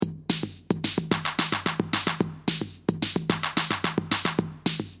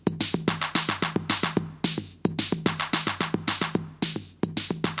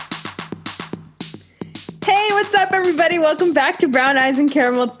everybody. Welcome back to Brown Eyes and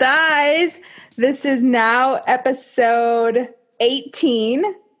Caramel Thighs. This is now episode 18.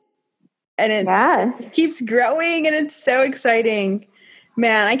 And it keeps growing and it's so exciting.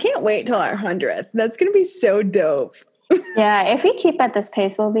 Man, I can't wait till our 100th. That's going to be so dope. Yeah, if we keep at this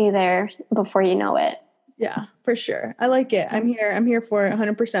pace, we'll be there before you know it. Yeah, for sure. I like it. I'm here for it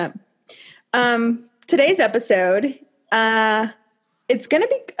 100%. Today's episode, it's going to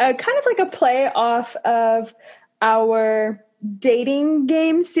be kind of like a play off of our dating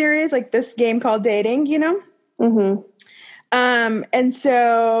game series, like this game called Dating, you know? Mm-hmm. And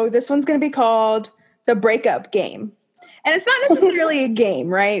so this one's going to be called The Breakup Game. And it's not necessarily a game,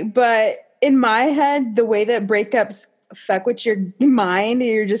 right? But in my head, the way that breakups fuck with your mind,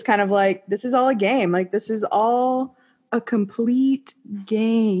 you're just kind of like, this is all a game. Like, this is all a complete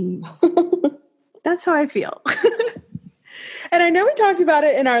game. That's how I feel. And I know we talked about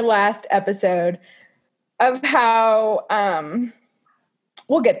it in our last episode of how,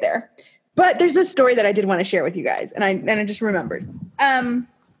 we'll get there. But there's a story that I did want to share with you guys. And I just remembered.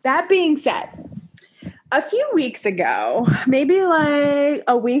 That being said, a few weeks ago, maybe like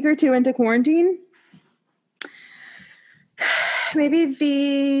a week or two into quarantine, maybe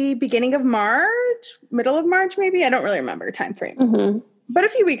the beginning of March, middle of March, maybe. I don't really remember a time frame. Mm-hmm. But a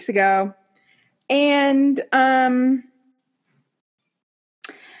few weeks ago. And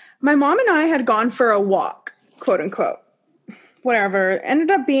my mom and I had gone for a walk, quote unquote. Whatever. Ended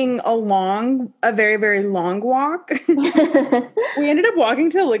up being a very, very long walk. We ended up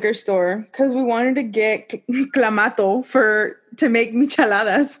walking to the liquor store because we wanted to get clamato to make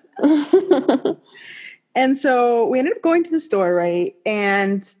micheladas. And so we ended up going to the store, right?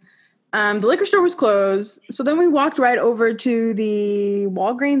 And the liquor store was closed. So then we walked right over to the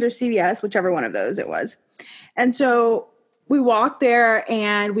Walgreens or CVS, whichever one of those it was. And so we walked there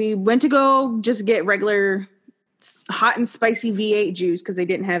and we went to go just get regular hot and spicy V8 juice because they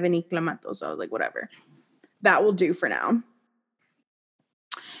didn't have any clamato. So I was like, whatever. That will do for now.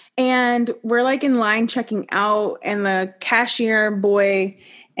 And we're like in line checking out, and the cashier boy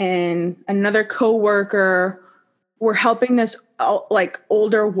and another coworker were helping this like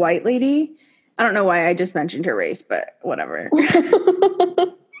older white lady. I don't know why I just mentioned her race, but whatever.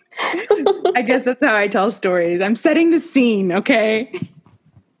 I guess that's how I tell stories. I'm setting the scene, okay?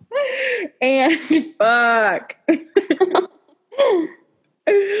 And fuck.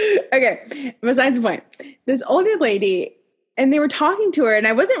 Okay, besides the point. This older lady, and they were talking to her, and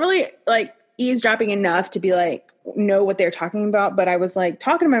I wasn't really like eavesdropping enough to be like know what they're talking about, but I was like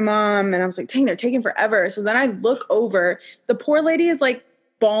talking to my mom, and I was like, dang, they're taking forever. So then I look over, the poor lady is like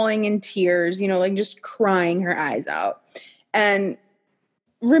bawling in tears, you know, like just crying her eyes out. And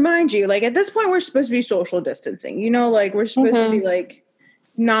remind you, like at this point, we're supposed to be social distancing, you know, like we're supposed to be like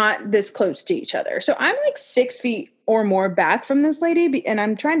not this close to each other. So I'm like 6 feet or more back from this lady, and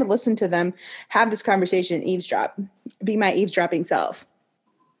I'm trying to listen to them have this conversation, be my eavesdropping self.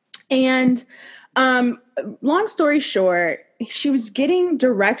 And long story short, she was getting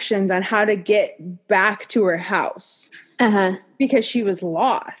directions on how to get back to her house because she was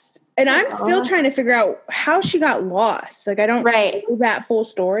lost. And I'm still trying to figure out how she got lost. Like, I don't know that full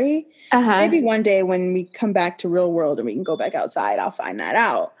story. Maybe one day when we come back to real world and we can go back outside, I'll find that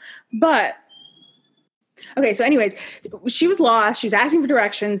out. But, okay, so anyways, she was lost. She was asking for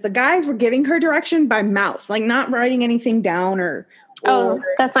directions. The guys were giving her direction by mouth, like not writing anything down or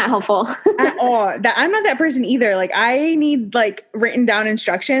that's not helpful. at all. I'm not that person either. Like, I need like written down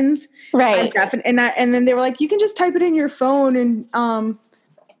instructions. Right. And then they were like, you can just type it in your phone and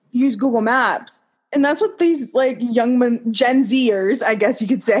use Google Maps. And that's what these like young Gen Zers, I guess you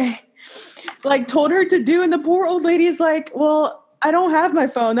could say, like told her to do. And the poor old lady is like, well, I don't have my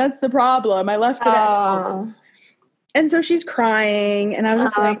phone. That's the problem. I left it at home. And so she's crying. And I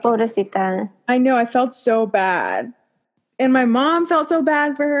was like, pobrecita. I know, I felt so bad. And my mom felt so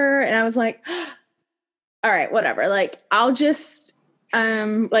bad for her. And I was like, all right, whatever. Like, I'll just, do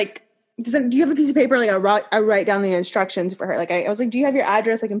you have a piece of paper? Like, I write down the instructions for her. Like, I was like, do you have your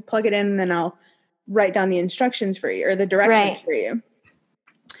address? I can plug it in and then I'll write down the instructions for you or the directions for you.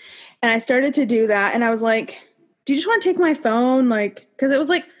 And I started to do that. And I was like, do you just want to take my phone? Like, cause it was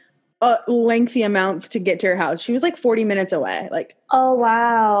like a lengthy amount to get to her house. She was like 40 minutes away. Like, oh,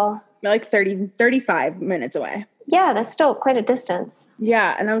 wow. Like 35 minutes away. Yeah. That's still quite a distance.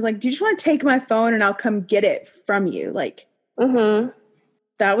 Yeah. And I was like, do you just want to take my phone and I'll come get it from you? Like,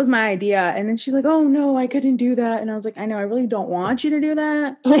 that was my idea. And then she's like, oh no, I couldn't do that. And I was like, I know, I really don't want you to do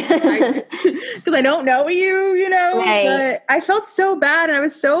that. Because I don't know you, you know, but I felt so bad. And I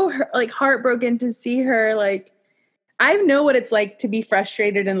was so like heartbroken to see her. Like, I know what it's like to be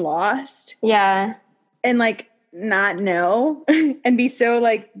frustrated and lost. Yeah. And like, not know and be so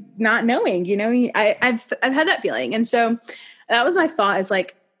like not knowing, you know, I've had that feeling. And so that was my thought, is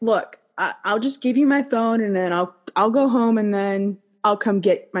like, look, I'll just give you my phone and then I'll go home and then I'll come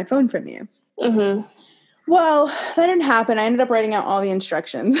get my phone from you. Mm-hmm. Well, that didn't happen. I ended up writing out all the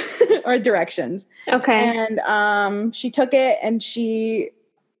instructions or directions. Okay. And she took it and she,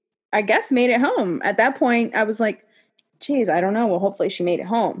 I guess, made it home. At that point, I was like, geez, I don't know. Well, hopefully she made it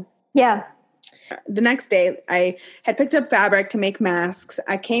home. Yeah. The next day, I had picked up fabric to make masks.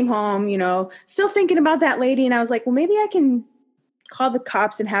 I came home, you know, still thinking about that lady. And I was like, well, maybe I can call the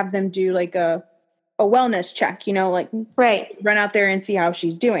cops and have them do like a wellness check, you know, like right. run out there and see how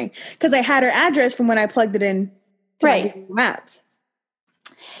she's doing. Because I had her address from when I plugged it in to my Google Maps.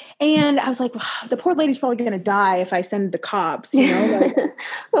 And I was like, wow, the poor lady's probably going to die if I send the cops, you know?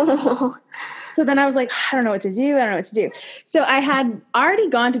 Like, so then I was like, I don't know what to do. So I had already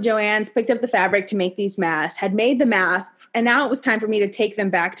gone to Joann's, picked up the fabric to make these masks, had made the masks, and now it was time for me to take them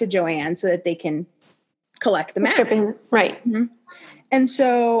back to Joann so that they can collect the masks. Right. Mm-hmm. And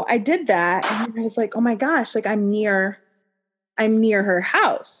so I did that, and I was like, oh my gosh, like I'm near her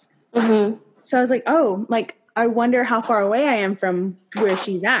house. Mm-hmm. So I was like, oh, like I wonder how far away I am from where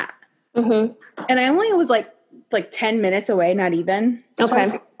she's at. Mm-hmm. And I only was like 10 minutes away, not even. Okay. So I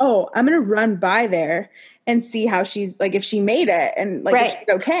was like, oh, I'm going to run by there and see how she's like, if she made it and like, if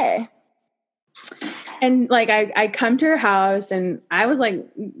she's okay. And like, I come to her house and I was like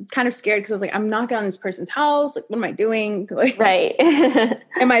kind of scared because I was like, I'm knocking on this person's house. Like, what am I doing? Like, right.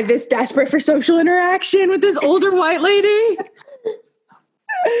 Am I this desperate for social interaction with this older white lady?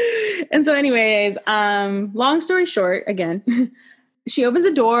 And so anyways, long story short, again, she opens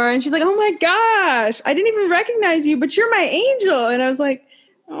the door and she's like, oh my gosh, I didn't even recognize you, but you're my angel. And I was like,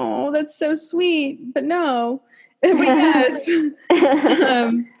 oh, that's so sweet. But no, but yes.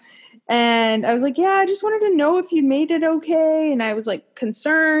 And I was like, yeah, I just wanted to know if you made it okay. And I was like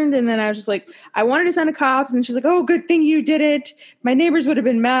concerned. And then I was just like, I wanted to send the cops. And she's like, oh, good thing you did it. My neighbors would have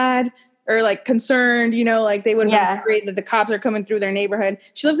been mad or like concerned, you know, like they would have been afraid that the cops are coming through their neighborhood.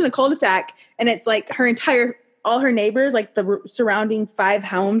 She lives in a cul-de-sac and it's like all her neighbors, like the surrounding 5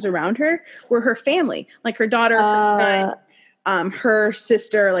 homes around her were her family, like her daughter, her son, her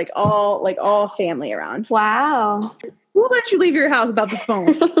sister, like all family around. Wow. Who let you leave your house without the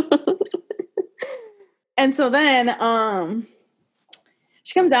phone? And so then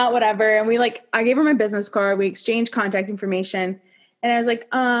she comes out, whatever, and I gave her my business card, we exchanged contact information, and I was like,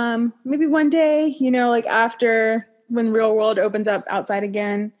 maybe one day, you know, like after when Real World opens up outside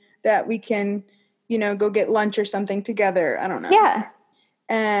again, that we can, you know, go get lunch or something together. I don't know. Yeah.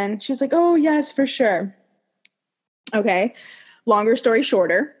 And she was like, oh yes, for sure. Okay. Longer story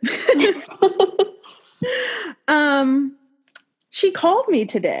shorter. She called me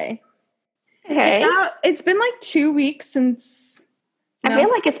today. Okay. It's been like 2 weeks since. I feel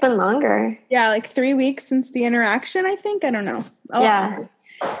like it's been longer. Yeah, like 3 weeks since the interaction, I think. I don't know.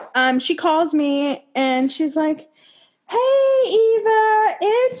 She calls me and she's like, hey, Eva,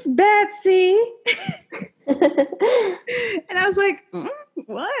 it's Betsy. And I was like,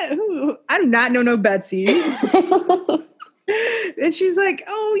 what? Who? I do not know no Betsy. And she's like,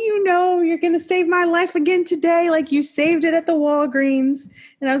 oh, you know, you're going to save my life again today. Like you saved it at the Walgreens.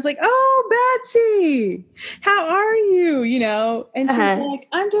 And I was like, oh, Betsy, how are you? You know? And she's like,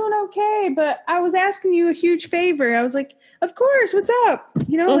 I'm doing okay, but I was asking you a huge favor. I was like, of course, what's up?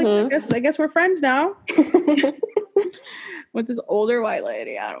 You know, like, I guess we're friends now. With this older white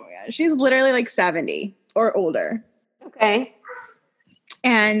lady. Oh my gosh. She's literally like 70 or older. Okay.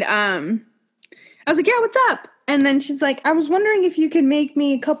 And I was like, yeah, what's up? And then she's like, I was wondering if you could make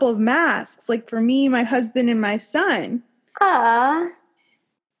me a couple of masks, like for me, my husband, and my son. And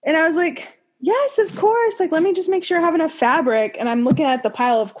I was like, yes, of course. Like, let me just make sure I have enough fabric. And I'm looking at the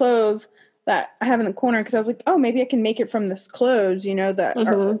pile of clothes that I have in the corner because I was like, oh, maybe I can make it from this clothes, you know, that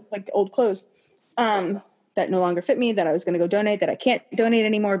are like old clothes that no longer fit me, that I was going to go donate, that I can't donate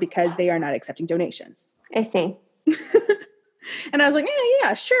anymore because they are not accepting donations. I see. And I was like,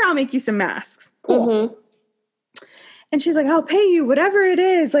 yeah, sure, I'll make you some masks. Cool. And she's like, I'll pay you whatever it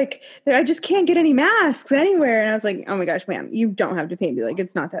is. Like, I just can't get any masks anywhere. And I was like, oh my gosh, ma'am, you don't have to pay me. Like,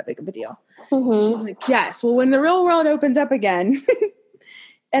 it's not that big of a deal. She's like, yes. Well, when the Real World opens up again.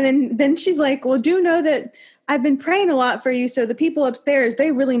 And then she's like, well, do know that I've been praying a lot for you. So the people upstairs,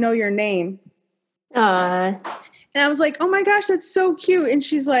 they really know your name. And I was like, oh my gosh, that's so cute. And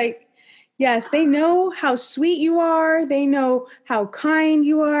she's like, yes, they know how sweet you are. They know how kind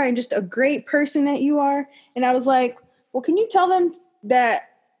you are and just a great person that you are. And I was like, well, can you tell them that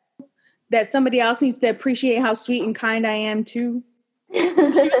somebody else needs to appreciate how sweet and kind I am too?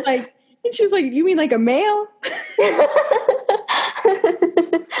 And she was like, And she was like, you mean like a male?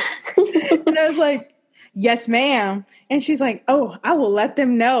 And I was like, yes, ma'am. And she's like, oh, I will let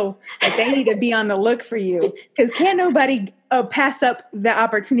them know that they need to be on the look for you because can't nobody pass up the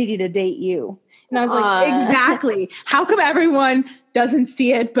opportunity to date you. And I was like, exactly. How come everyone doesn't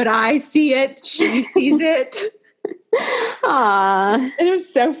see it, but I see it? She sees it. Aww. And it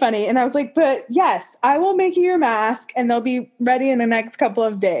was so funny. And I was like, but yes, I will make you your mask and they'll be ready in the next couple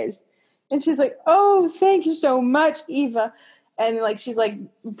of days. And she's like, oh, thank you so much, Eva. And like, she's like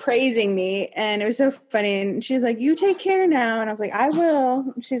praising me. And it was so funny. And she's like, you take care now. And I was like, I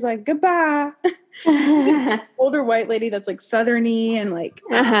will. And she's like, goodbye. Like older white lady that's like Southerny and like,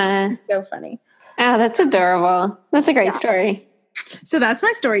 it's so funny. Oh, that's adorable. That's a great story. So that's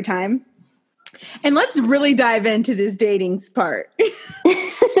my story time. And let's really dive into this dating part.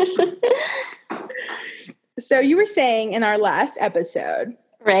 So you were saying in our last episode,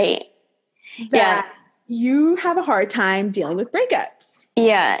 right, that you have a hard time dealing with breakups.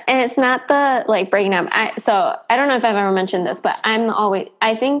 Yeah, and it's not the like breaking up. So I don't know if I've ever mentioned this, but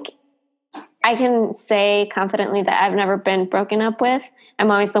I think I can say confidently that I've never been broken up with.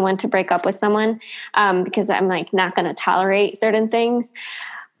 I'm always the one to break up with someone because I'm like not going to tolerate certain things.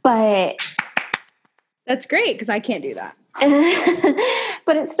 But that's great because I can't do that.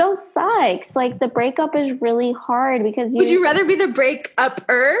 But it still sucks. Like the breakup is really hard because would you rather be the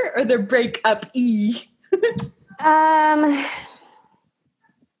break-upper or the break-up-e?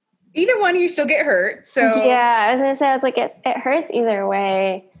 Either one, you still get hurt. So yeah, I was gonna say, I was like, it hurts either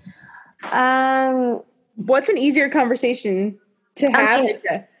way. What's an easier conversation to have?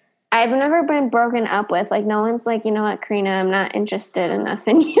 I've never been broken up with. Like, no one's like, you know what, Karina, I'm not interested enough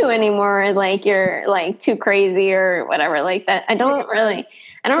in you anymore. Like, you're like too crazy or whatever. Like that. I don't really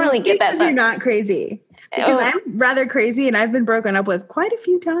get that. Because you're not crazy. Because I'm rather crazy, and I've been broken up with quite a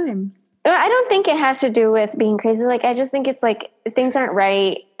few times. I don't think it has to do with being crazy. Like, I just think it's like things aren't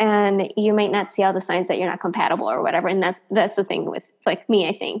right, and you might not see all the signs that you're not compatible or whatever. And that's the thing with like me.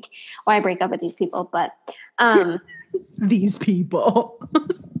 I think why I break up with these people, but these people.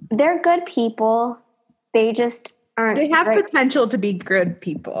 They're good people. They just aren't. They have potential to be good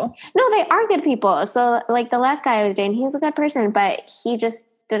people. No, they are good people. So like the last guy I was dating, he was a good person, but he just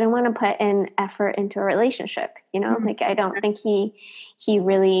didn't want to put in effort into a relationship. You know, like I don't think he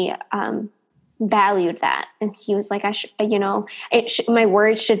really valued that. And he was like, my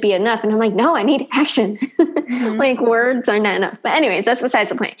words should be enough. And I'm like, no, I need action. Like words are not enough. But anyways, that's besides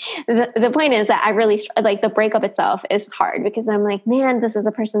the point. The point is that I really like the breakup itself is hard because I'm like, man, this is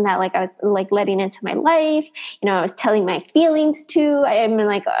a person that like I was like letting into my life. You know, I was telling my feelings to. I am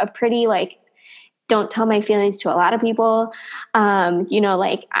like a pretty like don't tell my feelings to a lot of people.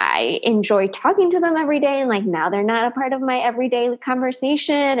 Like I enjoy talking to them every day, and like now they're not a part of my everyday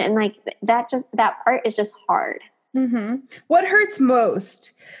conversation. And like that part is just hard. Mm-hmm. What hurts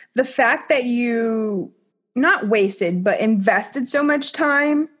most? The fact that you not wasted, but invested so much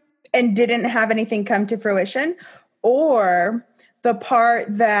time and didn't have anything come to fruition, or the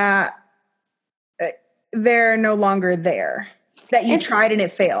part that they're no longer there, that you tried and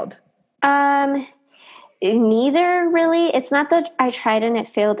it failed? Neither really. It's not that I tried and it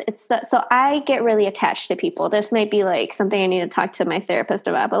failed. It's that, so I get really attached to people. This might be like something I need to talk to my therapist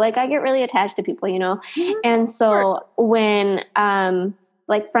about, but like I get really attached to people, you know? Mm-hmm. And so when,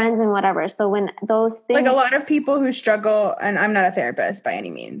 like friends and whatever. So when those things, like a lot of people who struggle, and I'm not a therapist by any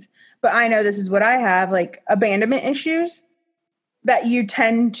means, but I know this is what I have, like abandonment issues, that you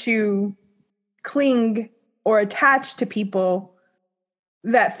tend to cling or attach to people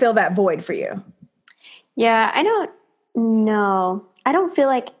that fill that void for you. Yeah, I don't know. I don't feel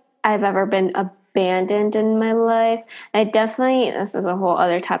like I've ever been abandoned in my life. This is a whole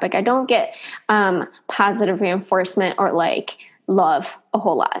other topic. I don't get positive reinforcement or like love a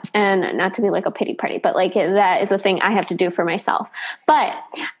whole lot, and not to be like a pity party, but like that is a thing I have to do for myself. But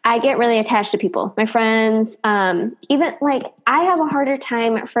I get really attached to people, my friends, even like I have a harder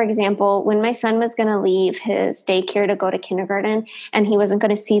time, for example, when my son was going to leave his daycare to go to kindergarten and he wasn't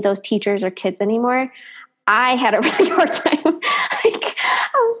going to see those teachers or kids anymore. I had a really hard time. Like,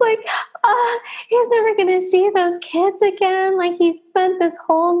 I was like, he's never going to see those kids again. Like he spent this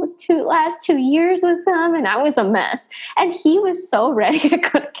whole last 2 years with them, and I was a mess. And he was so ready to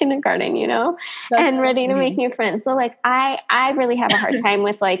go to kindergarten, you know, and ready to make new friends. So like, I really have a hard time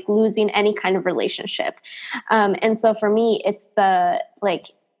with like losing any kind of relationship. And so for me, it's the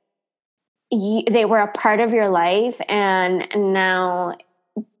like, they were a part of your life, and now,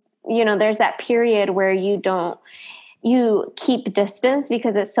 you know, there's that period where you don't, you keep distance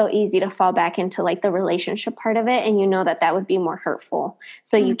because it's so easy to fall back into like the relationship part of it, and you know that would be more hurtful.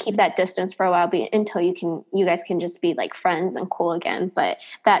 So you keep that distance for a while until you guys can just be like friends and cool again. But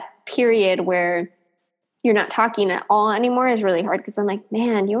that period where you're not talking at all anymore is really hard, because I'm like,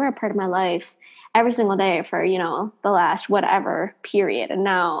 man, you were a part of my life every single day for, the last whatever period. And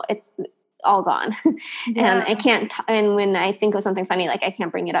now it's all gone. And I can't, and when I think of something funny, like I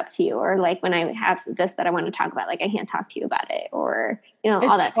can't bring it up to you, or like when I have this that I want to talk about, like I can't talk to you about it, or,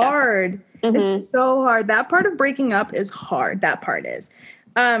 all that stuff. Hard. It's so hard. That part of breaking up is hard. That part is.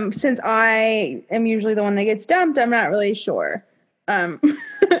 Since I am usually the one that gets dumped, I'm not really sure.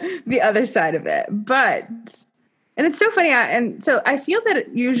 The other side of it, and it's so funny. So I feel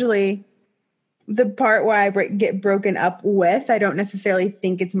that usually the part where I get broken up with, I don't necessarily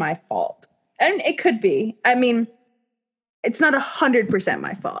think it's my fault, and it could be. I mean, it's not 100%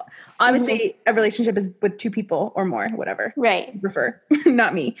 my fault. Obviously, a relationship is with two people or more, whatever. Right. I prefer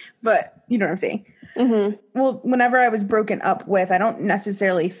not me, but you know what I'm saying. Well, whenever I was broken up with, I don't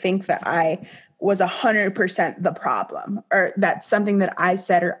necessarily think that I was 100% the problem, or that something that I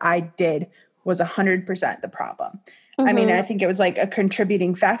said or I did was 100% the problem. I mean, I think it was like a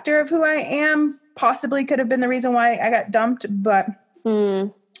contributing factor of who I am, possibly could have been the reason why I got dumped. But,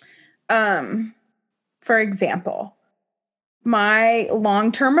 for example, my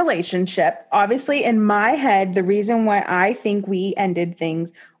long-term relationship, obviously in my head, the reason why I think we ended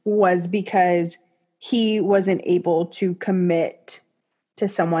things was because he wasn't able to commit to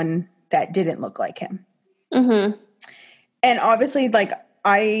someone that didn't look like him. And obviously, like,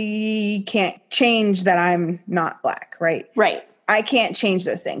 I can't change that I'm not Black, right? Right. I can't change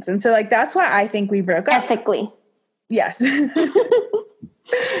those things. And so, like, that's why I think we broke up. Ethically. Yes. We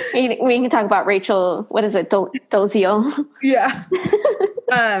can talk about Rachel, what is it, Dolezal? Yeah.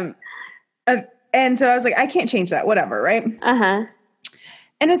 And so I was like, I can't change that, whatever, right?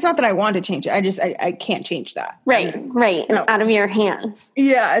 And it's not that I want to change it. I can't change that. Right. It's out of your hands.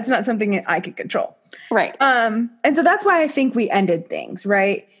 Yeah, it's not something that I can control. Right. And so that's why I think we ended things,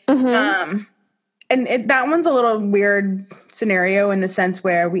 right? And that one's a little weird scenario in the sense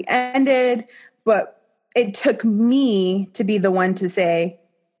where we ended, but it took me to be the one to say,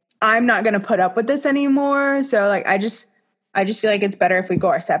 I'm not going to put up with this anymore. So like, I just feel like it's better if we go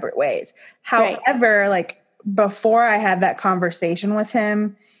our separate ways. However, like, before I had that conversation with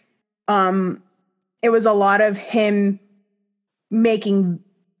him, it was a lot of him making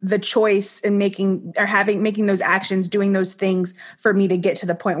the choice and making those actions, doing those things for me to get to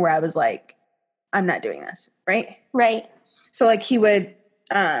the point where I was like, I'm not doing this. Right. Right. So like he would,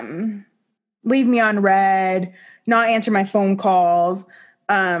 leave me on red, not answer my phone calls,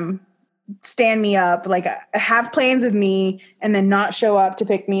 stand me up, like have plans with me and then not show up to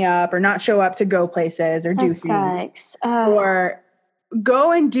pick me up, or not show up to go places or do things, or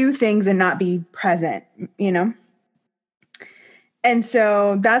go and do things and not be present, And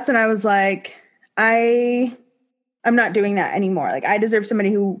so that's when I was like, I'm not doing that anymore. Like, I deserve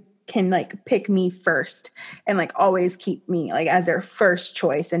somebody who can like pick me first and like always keep me like as their first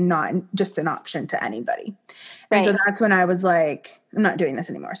choice and not just an option to anybody. And so that's when I was like, I'm not doing this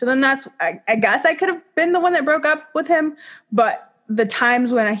anymore. So then I guess I could have been the one that broke up with him, but the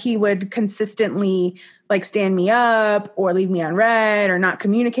times when he would consistently like stand me up or leave me on red or not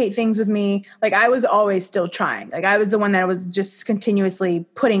communicate things with me, like I was always still trying. Like I was the one that was just continuously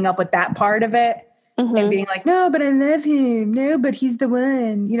putting up with that part of it and being like, no, but I love him. No, but he's the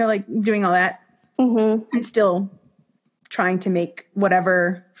one, like doing all that and still trying to make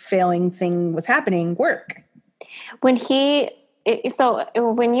whatever failing thing was happening work. When you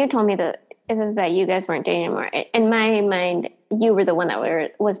told me that you guys weren't dating anymore, in my mind, you were the one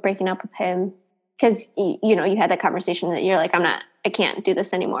that was breaking up with him, because you had that conversation that you're like, I can't do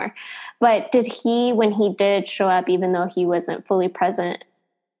this anymore. But when he did show up, even though he wasn't fully present,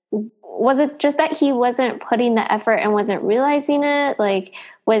 was it just that he wasn't putting the effort and wasn't realizing it? Like,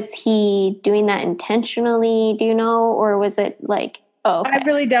 was he doing that intentionally? Do you know? Or was it like, oh, okay. I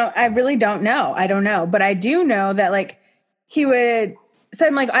really don't know. I don't know. But I do know that like he would say,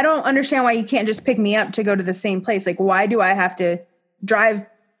 I'm like, I don't understand why you can't just pick me up to go to the same place. Like, why do I have to drive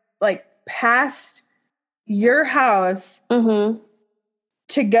like past your house to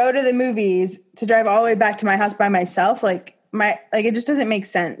go to the movies, to drive all the way back to my house by myself? Like it just doesn't make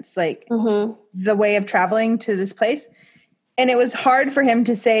sense. Like the way of traveling to this place. And it was hard for him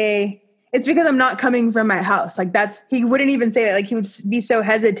to say, it's because I'm not coming from my house. Like he wouldn't even say that. Like he would be so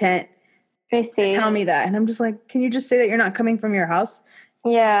hesitant to tell me that. And I'm just like, can you just say that you're not coming from your house?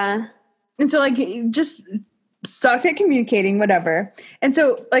 Yeah. And so like, he just sucked at communicating, whatever. And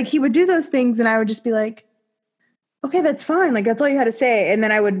so like, he would do those things and I would just be like, okay, that's fine. Like, that's all you had to say. And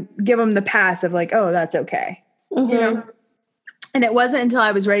then I would give him the pass of like, oh, that's okay. You know? And it wasn't until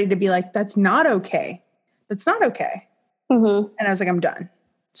I was ready to be like, that's not okay. That's not okay. And I was like, I'm done.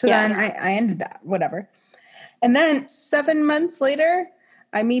 So then I ended that, whatever. And then 7 months later,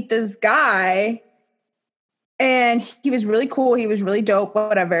 I meet this guy and he was really cool. He was really dope,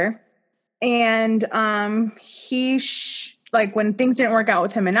 whatever. And he, like, when things didn't work out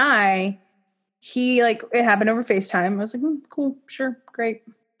with him and he, like, it happened over FaceTime. I was like, cool, sure, great.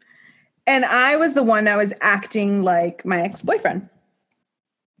 And I was the one that was acting like my ex-boyfriend.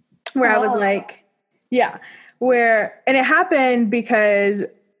 Where I was like, yeah. And it happened because,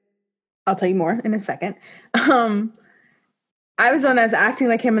 I'll tell you more in a second. I was the one that was acting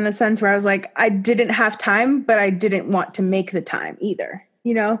like him in the sense where I was like, I didn't have time, but I didn't want to make the time either,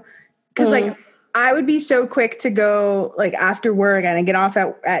 you know? Because like, I would be so quick to go like after work and I get off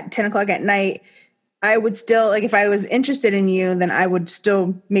at 10 o'clock at night. I would still, like, if I was interested in you, then I would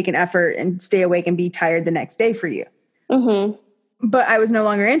still make an effort and stay awake and be tired the next day for you. But I was no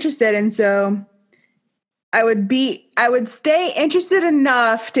longer interested. And so I would stay interested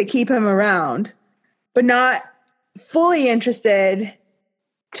enough to keep him around, but not fully interested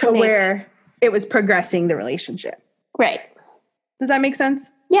to where it was progressing the relationship. Right. Does that make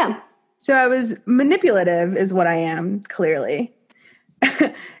sense? Yeah. So I was manipulative is what I am, clearly.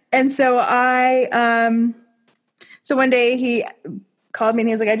 And so so one day he called me and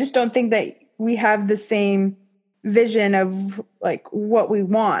he was like, I just don't think that we have the same vision of like what we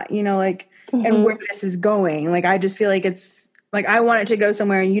want, you know, like, and where this is going. Like, I just feel like it's like, I want it to go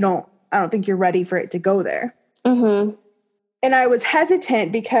somewhere and I don't think you're ready for it to go there. And I was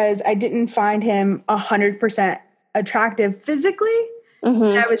hesitant because I didn't find him 100% attractive physically.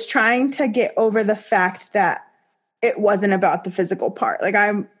 And I was trying to get over the fact that it wasn't about the physical part. Like,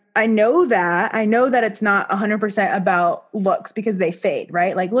 I know that it's not 100% about looks because they fade,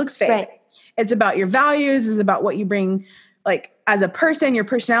 right? Like, looks fade. Right. It's about your values. It's about what you bring, like, as a person, your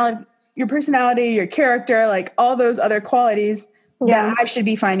personality, your character, like all those other qualities that I should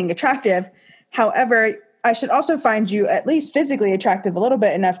be finding attractive. However, I should also find you at least physically attractive a little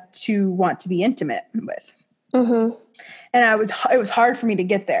bit enough to want to be intimate with. And it was hard for me to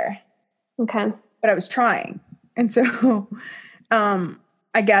get there. Okay. But I was trying. And so,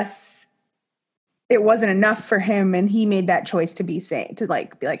 I guess it wasn't enough for him. And he made that choice to be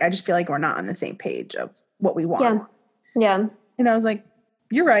like, I just feel like we're not on the same page of what we want. Yeah. And I was like,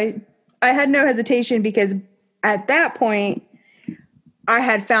 you're right. I had no hesitation because at that point I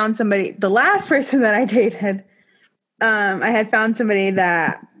had found somebody, the last person that I dated, I had found somebody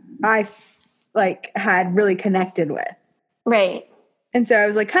that I had really connected with. Right. And so I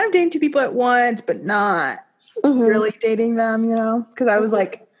was like kind of dating two people at once, but not really dating them, you know, because I was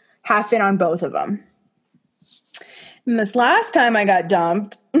like half in on both of them. And this last time I got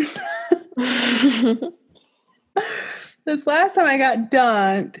dumped,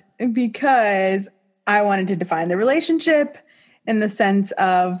 because I wanted to define the relationship in the sense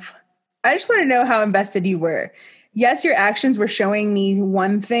of, I just want to know how invested you were. Yes, your actions were showing me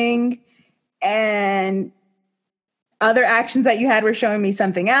one thing, and other actions that you had were showing me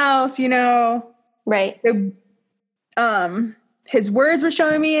something else, you know? Right. His words were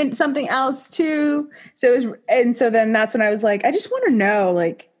showing me something else too. So then that's when I was like, I just want to know,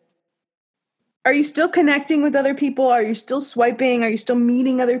 like, are you still connecting with other people? Are you still swiping? Are you still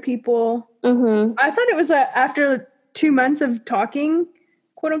meeting other people? I thought it was after 2 months of talking,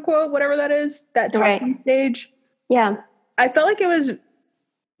 quote unquote, whatever that is, that talking stage. Yeah. I felt like it was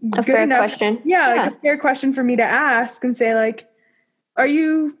a fair question. Yeah, like a fair question for me to ask and say, like, are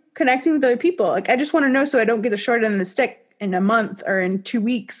you connecting with other people? Like, I just want to know so I don't get the short end of the stick in a month or in 2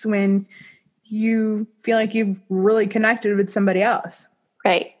 weeks when you feel like you've really connected with somebody else.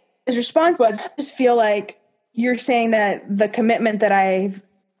 Right. His response was, I just feel like you're saying that the commitment that I've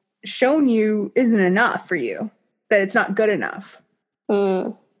shown you isn't enough for you, that it's not good enough.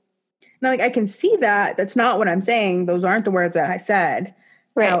 Now, like, I can see that. That's not what I'm saying. Those aren't the words that I said.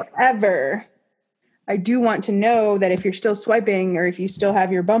 Right. However, I do want to know that if you're still swiping or if you still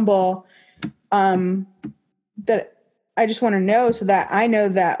have your Bumble, that I just want to know so that I know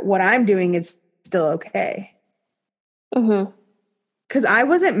that what I'm doing is still okay. Because I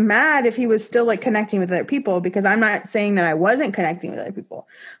wasn't mad if he was still like connecting with other people, because I'm not saying that I wasn't connecting with other people.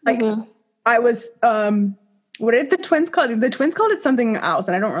 Like I was, what did the twins call it? The twins called it something else,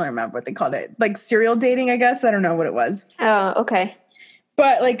 and I don't really remember what they called it. Like serial dating, I guess. I don't know what it was. Oh, okay.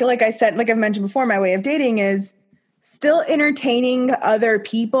 But like I said, like I've mentioned before, my way of dating is still entertaining other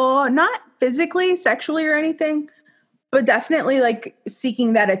people, not physically, sexually or anything, but definitely like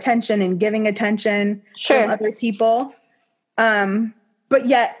seeking that attention and giving attention Sure. from other people. But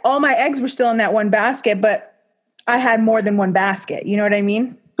yet all my eggs were still in that one basket, but I had more than one basket. You know what I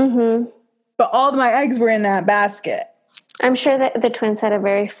mean? Mm-hmm. But all of my eggs were in that basket. I'm sure that the twins had a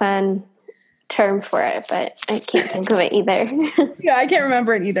very fun term for it, but I can't think of it either. Yeah, I can't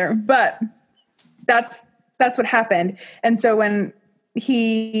remember it either, but that's what happened. And so when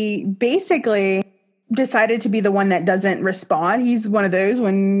he basically decided to be the one that doesn't respond, he's one of those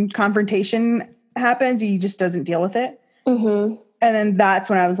when confrontation happens, he just doesn't deal with it. Mm-hmm. And then that's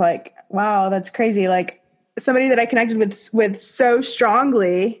when I was like, wow, that's crazy. Like somebody that I connected with so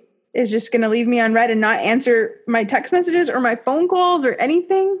strongly is just going to leave me unread and not answer my text messages or my phone calls or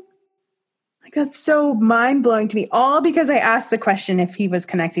anything. Like that's so mind blowing to me, all because I asked the question if he was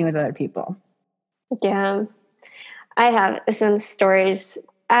connecting with other people. Yeah. I have some stories.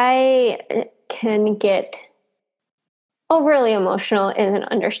 I can get overly emotional is an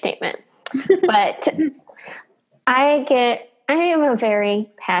understatement, but I am a very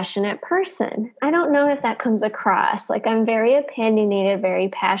passionate person. I don't know if that comes across. Like I'm very opinionated, very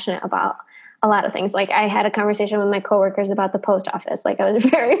passionate about a lot of things. Like I had a conversation with my coworkers about the post office. Like I was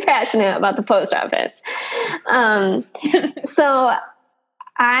very passionate about the post office. So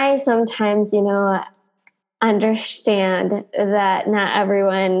I sometimes, understand that not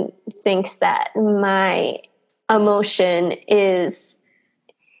everyone thinks that my emotion is,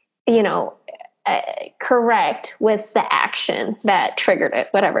 correct with the action that triggered it,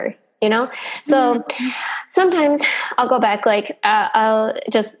 whatever, So sometimes I'll go back, like, I'll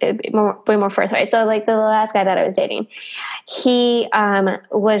just be more forthright. So like the last guy that I was dating, he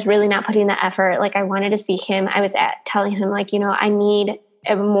was really not putting the effort. Like I wanted to see him. I was telling him like, I need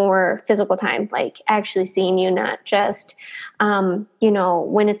a more physical time, like actually seeing you, not just,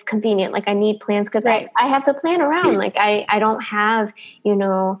 when it's convenient. Like I need plans because I have to plan around. Like I don't have,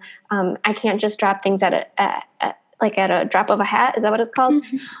 I can't just drop things at a drop of a hat. Is that what it's called?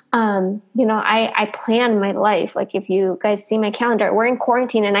 Mm-hmm. I plan my life. Like if you guys see my calendar, we're in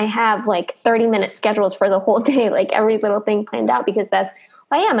quarantine and I have like 30-minute schedules for the whole day, like every little thing planned out because that's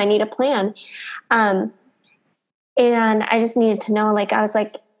who I am. I need a plan. And I just needed to know, like, I was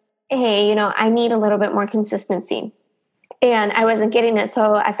like, hey, I need a little bit more consistency. And I wasn't getting it.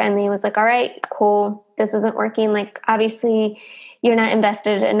 So I finally was like, all right, cool. This isn't working. Like, obviously, you're not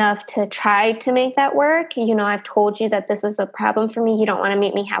invested enough to try to make that work. I've told you that this is a problem for me. You don't want to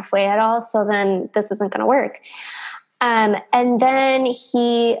meet me halfway at all. So then this isn't going to work. And then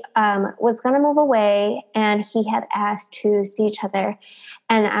he was going to move away and he had asked to see each other.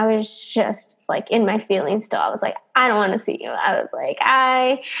 And I was just like in my feelings still. I was like, I don't want to see you. I was like,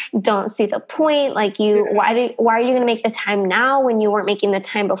 I don't see the point. Like why are you going to make the time now when you weren't making the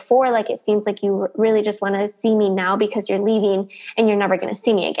time before? Like, it seems like you really just want to see me now because you're leaving and you're never going to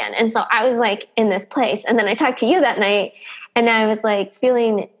see me again. And so I was like in this place. And then I talked to you that night and I was like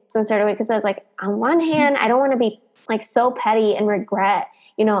feeling some sort of way because I was like, on one hand, I don't want to be like so petty and regret,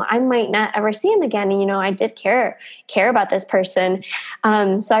 I might not ever see him again. And, I did care about this person.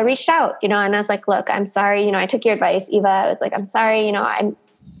 So I reached out, and I was like, look, I'm sorry. I took your advice, Eva. I was like, I'm sorry.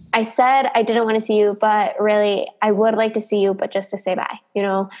 I said I didn't want to see you, but really I would like to see you, but just to say bye,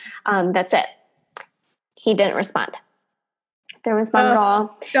 that's it. He didn't respond. Didn't respond at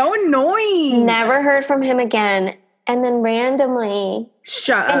all. So annoying. Never heard from him again. And then randomly,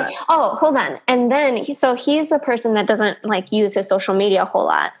 oh, hold on. And then, he's a person that doesn't like use his social media a whole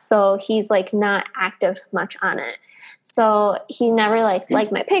lot. So he's like not active much on it. So he never liked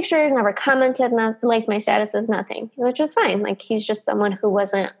my pictures, never commented, not liked my statuses, nothing, which was fine. Like he's just someone who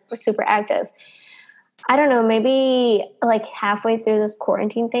wasn't super active. I don't know, maybe like halfway through this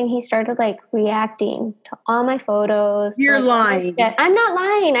quarantine thing, he started like reacting to all my photos. You're lying. I'm not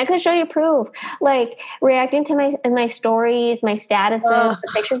lying. I could show you proof. Like reacting to my stories, my statuses,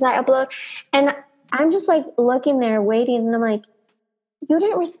 the pictures I upload. And I'm just like looking there waiting and I'm like, you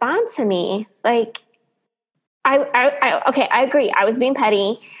didn't respond to me. Like, okay, I agree. I was being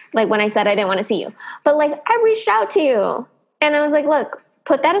petty. Like when I said I didn't want to see you, but like I reached out to you and I was like, look,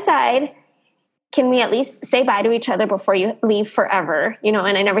 put that aside. Can we at least say bye to each other before you leave forever, and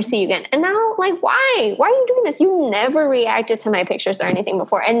I never see you again? And now, like, why? Why are you doing this? You never reacted to my pictures or anything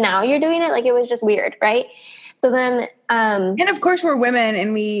before. And now you're doing it? Like, it was just weird, right? So then... and of course, we're women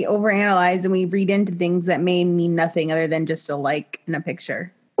and we overanalyze and we read into things that may mean nothing other than just a like in a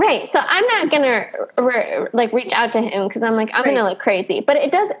picture. Right. So I'm not going to, reach out to him because I'm like, I'm going to look crazy. But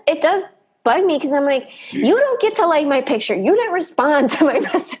it does bug me because I'm like, you don't get to like my picture. You didn't respond to my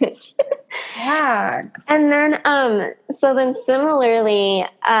message. Yeah. And then, so then similarly,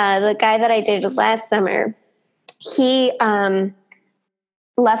 the guy that I dated last summer, he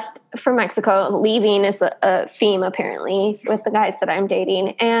left for Mexico. Leaving is a theme apparently with the guys that I'm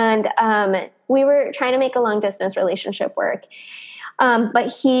dating. And we were trying to make a long distance relationship work.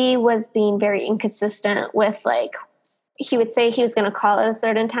 But he was being very inconsistent with like, he would say he was going to call at a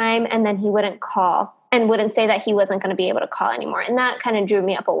certain time and then he wouldn't call and wouldn't say that he wasn't going to be able to call anymore. And that kind of drew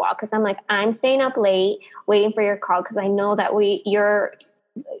me up a wall because I'm like, I'm staying up late waiting for your call because I know that you're,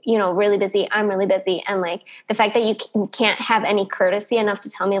 you know, really busy. I'm really busy. And like the fact that you can't have any courtesy enough to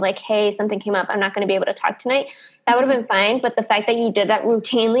tell me like, hey, something came up, I'm not going to be able to talk tonight. That would have been fine. But the fact that you did that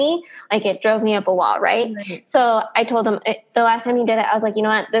routinely, like it drove me up a wall. Right. So I told him the last time he did it, I was like, you know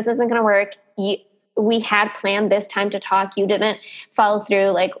what, this isn't going to work. We had planned this time to talk. You didn't follow through.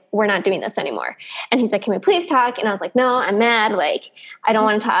 Like, we're not doing this anymore. And he's like, can we please talk? And I was like, no, I'm mad. Like, I don't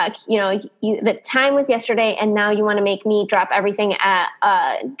want to talk. You know, the time was yesterday and now you want to make me drop everything at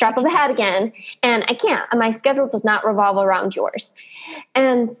a drop of a hat again. And I can't. My schedule does not revolve around yours.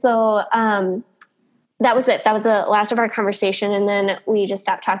 And so that was it. That was the last of our conversation. And then we just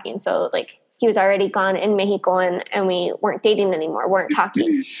stopped talking. So like, he was already gone in Mexico and we weren't dating anymore, weren't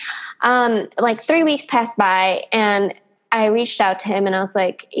talking. Like 3 weeks passed by and I reached out to him and I was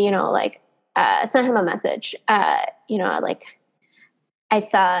like, you know, like, sent him a message, you know, like I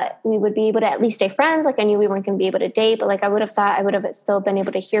thought we would be able to at least stay friends. Like I knew we weren't going to be able to date, but like, I would have thought I would have still been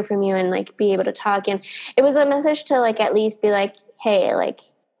able to hear from you and like be able to talk. And it was a message to like, at least be like, hey, like,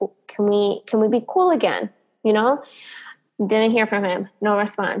 can we be cool again? You know, didn't hear from him. No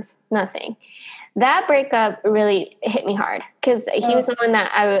response, nothing. That breakup really hit me hard because he was someone that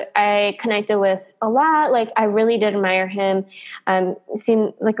I connected with a lot. Like I really did admire him.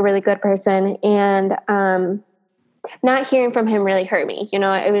 Seemed like a really good person. And not hearing from him really hurt me. You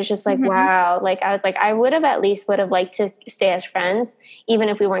know, it was just like, wow. Like I was like, I would have liked to stay as friends, even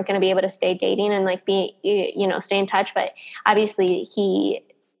if we weren't going to be able to stay dating and like be, you know, stay in touch. But obviously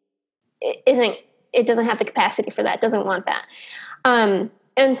it doesn't have the capacity for that. Doesn't want that.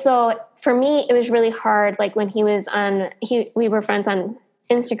 And so for me, it was really hard. Like when we were friends on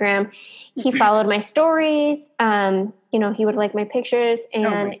Instagram, he followed my stories. You know, he would like my pictures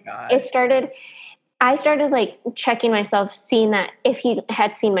and I started like checking myself, seeing that if he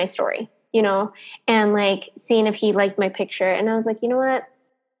had seen my story, you know, and like seeing if he liked my picture. And I was like, you know what?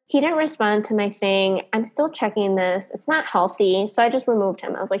 He didn't respond to my thing. I'm still checking this. It's not healthy. So I just removed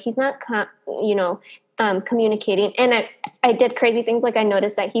him. I was like, he's not, communicating. And I did crazy things. Like I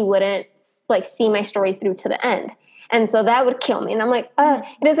noticed that he wouldn't like see my story through to the end. And so that would kill me. And I'm like,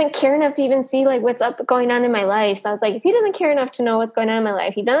 he doesn't care enough to even see like what's going on in my life. So I was like, if he doesn't care enough to know what's going on in my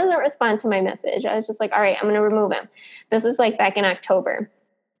life, he doesn't respond to my message. I was just like, all right, I'm going to remove him. This is like back in October.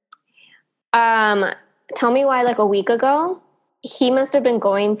 Tell me why like a week ago, he must have been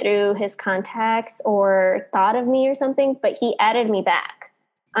going through his contacts or thought of me or something, but he added me back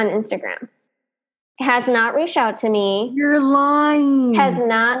on Instagram. Has not reached out to me. You're lying. Has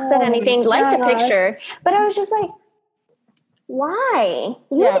not said anything, liked a picture. But I was just like, why?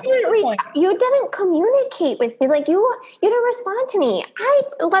 You didn't communicate with me. Like you didn't respond to me. I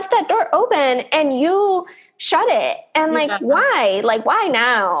left that door open and you shut it. And like, why? Like, why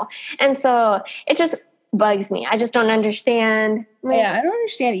now? And so it just bugs me. I just don't understand. Yeah, I don't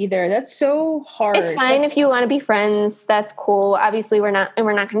understand either. That's so hard. It's fine if you want to be friends. That's cool. Obviously, we're not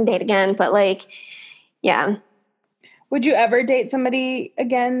going to date again. But like, yeah. Would you ever date somebody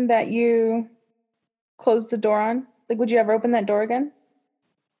again that you closed the door on? Like, would you ever open that door again?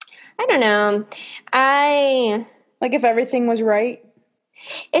 I don't know. Like, if everything was right?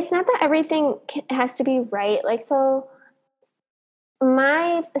 It's not that everything has to be right. Like, so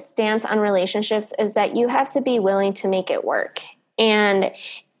my stance on relationships is that you have to be willing to make it work. And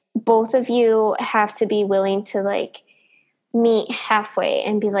both of you have to be willing to, like, meet halfway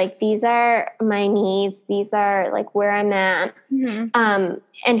and be like, these are my needs, these are like where I'm at,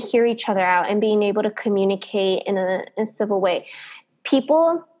 and hear each other out and being able to communicate in a civil way.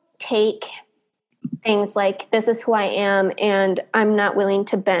 People take things like, this is who I am and I'm not willing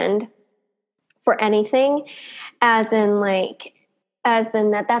to bend for anything, as in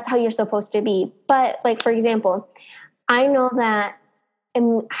that that's how you're supposed to be. But like, for example, I know that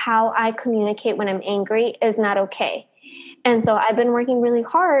how I communicate when I'm angry is not okay. And so I've been working really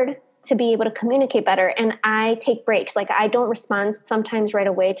hard to be able to communicate better. And I take breaks. Like I don't respond sometimes right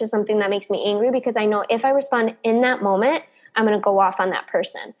away to something that makes me angry, because I know if I respond in that moment, I'm going to go off on that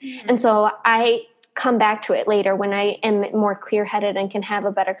person. And so I come back to it later when I am more clear-headed and can have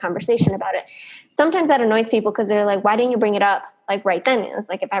a better conversation about it. Sometimes that annoys people because they're like, why didn't you bring it up like right then? And it's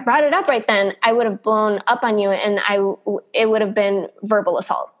like, if I brought it up right then, I would have blown up on you and it would have been verbal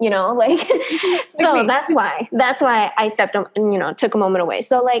assault, like, so that's why I stepped up and, took a moment away.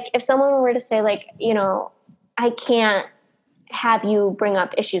 So like, if someone were to say like, I can't have you bring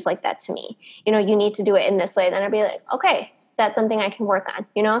up issues like that to me, you need to do it in this way, then I'd be like, okay, that's something I can work on,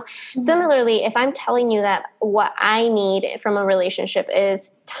 Mm-hmm. Similarly, if I'm telling you that what I need from a relationship is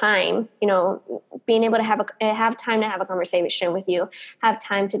time, being able to have time to have a conversation with you, have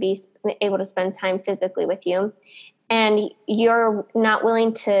time to be able to spend time physically with you, and you're not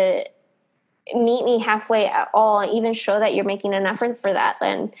willing to meet me halfway at all, even show that you're making an effort for that,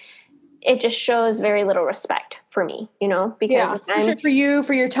 then it just shows very little respect for me, because for you,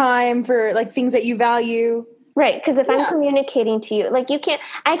 for your time, for like things that you value. Right. Because if I'm communicating to you, like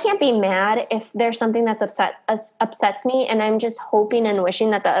I can't be mad if there's something that's upsets me, and I'm just hoping and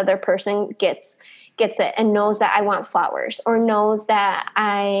wishing that the other person gets it and knows that I want flowers, or knows that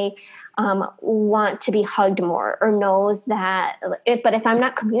I want to be hugged more, or knows that but if I'm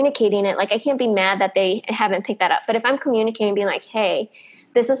not communicating it, like I can't be mad that they haven't picked that up. But if I'm communicating, being like, hey,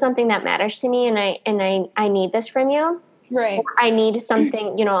 this is something that matters to me, and I need this from you. Right. I need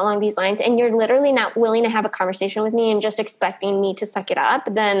something, along these lines, and you're literally not willing to have a conversation with me and just expecting me to suck it up,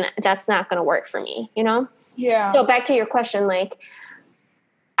 then that's not going to work for me, Yeah. So back to your question, like,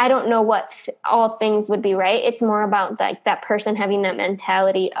 I don't know what all things would be right. It's more about like that person having that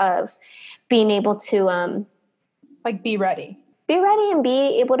mentality of being able to, like be ready and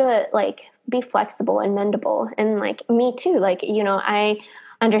be able to like be flexible and mendable. And like me too, like, I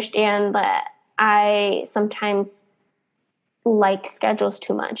understand that I sometimes like schedules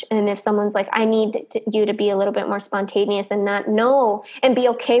too much. And if someone's like, I need you to be a little bit more spontaneous and not know, and be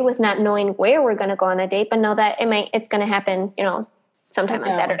okay with not knowing where we're going to go on a date, but know that it's going to happen, sometime on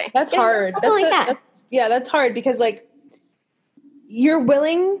Saturday. That's hard. That's hard because like you're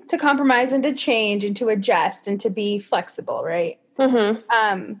willing to compromise and to change and to adjust and to be flexible. Right.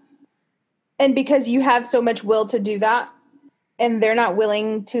 Mm-hmm. And because you have so much will to do that, and they're not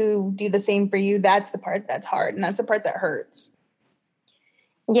willing to do the same for you, that's the part that's hard. And that's the part that hurts.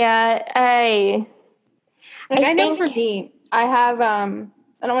 Yeah. I know for me, I have, I don't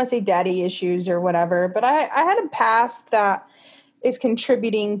want to say daddy issues or whatever, but I had a past that is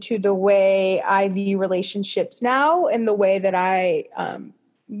contributing to the way I view relationships now, and the way that I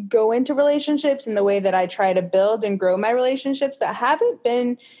go into relationships, and the way that I try to build and grow my relationships that haven't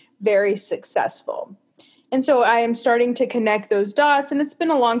been very successful. And so I am starting to connect those dots, and it's been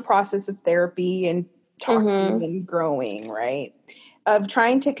a long process of therapy and talking Mm-hmm. and growing, right? Of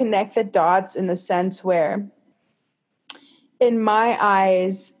trying to connect the dots in the sense where, in my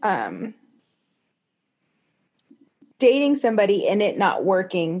eyes, dating somebody and it not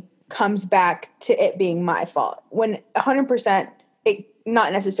working comes back to it being my fault, when 100% it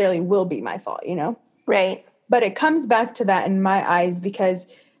not necessarily will be my fault, Right. But it comes back to that in my eyes because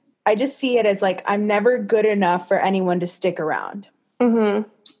I just see it as like, I'm never good enough for anyone to stick around. Mm-hmm.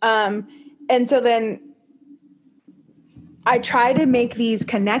 And so then I try to make these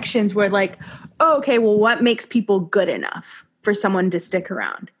connections where like, oh, okay, well, what makes people good enough for someone to stick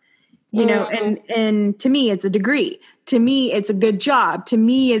around? And to me, it's a degree. To me, it's a good job. To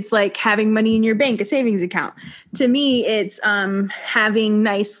me, it's like having money in your bank, a savings account. To me, it's having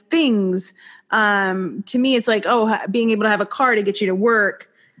nice things. To me, it's like, being able to have a car to get you to work.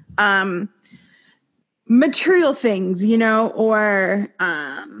 Material things, or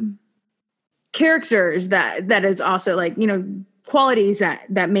characters that is also like, qualities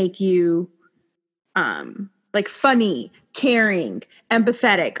that make you like funny, caring,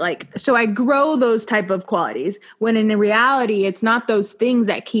 empathetic. Like, so I grow those type of qualities, when in reality, it's not those things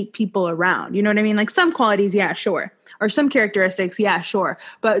that keep people around. You know what I mean? Like some qualities, yeah, sure. Or some characteristics, yeah, sure.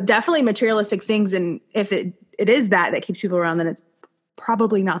 But definitely materialistic things. And if it is that keeps people around, then it's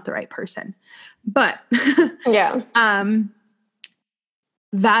probably not the right person. But yeah,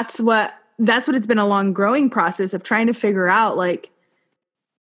 that's what it's been, a long growing process of trying to figure out, like,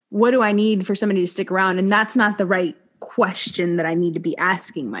 what do I need for somebody to stick around? And that's not the right question that I need to be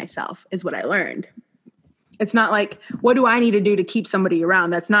asking myself, is what I learned. It's not like, what do I need to do to keep somebody around?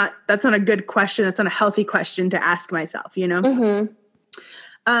 That's not a good question. That's not a healthy question to ask myself, Mm-hmm.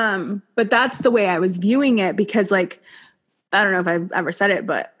 But that's the way I was viewing it, because like, I don't know if I've ever said it,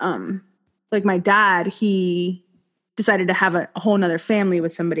 but, like my dad, he decided to have a whole nother family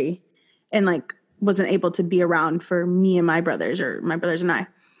with somebody, and like wasn't able to be around for me and my brothers, or my brothers and I.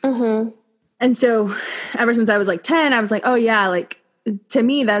 Mm-hmm. And so ever since I was like 10, I was like, oh yeah, like to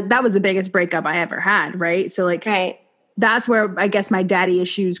me, that was the biggest breakup I ever had, right? So like, Right. that's where I guess my daddy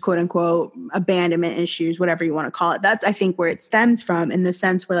issues, quote unquote, abandonment issues, whatever you want to call it, that's, I think, where it stems from, in the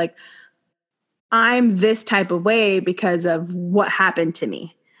sense where like, I'm this type of way because of what happened to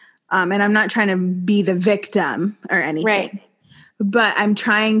me. And I'm not trying to be the victim or anything, Right. but I'm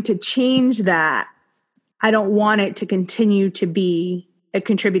trying to change that. I don't want it to continue to be a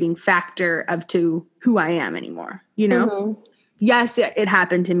contributing factor to who I am anymore. You know, Mm-hmm. Yes, it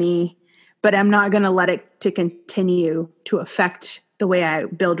happened to me, but I'm not going to let it to continue to affect the way I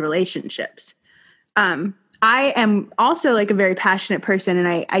build relationships. I am also like a very passionate person,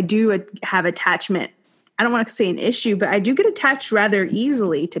 and I do have attachment. I don't want to say an issue, but I do get attached rather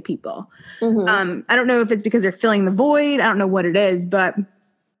easily to people. Mm-hmm. I don't know if it's because they're filling the void. I don't know what it is, but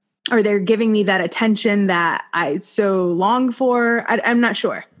or they're giving me that attention that I so long for. I'm not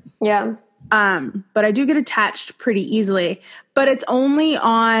sure. Yeah. But I do get attached pretty easily. But it's only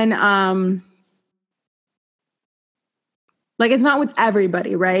on like, it's not with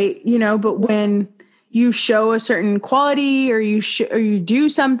everybody, right? You know, but when you show a certain quality, or you do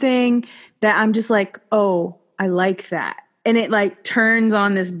something that I'm just like, oh, I like that. And it like turns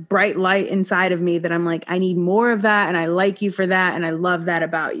on this bright light inside of me that I'm like, I need more of that. And I like you for that. And I love that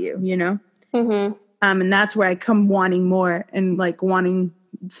about you, you know? Mm-hmm. And that's where I come wanting more, and like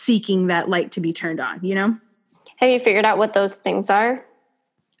seeking that light to be turned on, you know? Have you figured out what those things are?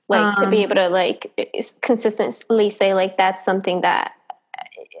 Like, to be able to like consistently say like, that's something that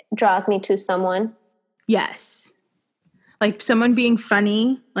draws me to someone. Yes. Like someone being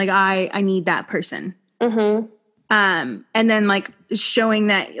funny, like I need that person. Mm-hmm. And then like showing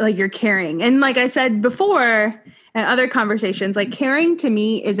that like you're caring. And like I said before in other conversations, like caring to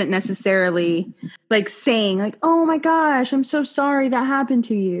me isn't necessarily like saying like, oh my gosh, I'm so sorry that happened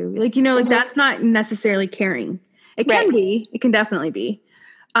to you. Like, you know, like that's not necessarily caring. It can Right. be, it can definitely be.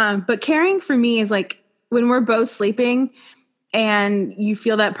 But caring for me is like when we're both sleeping and you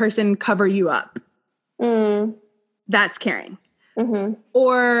feel that person cover you up. That's caring. Mm-hmm.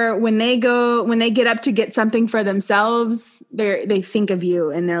 Or when they get up to get something for themselves, they think of you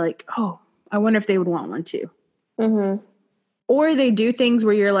and they're like, oh, I wonder if they would want one too. Mm-hmm. Or they do things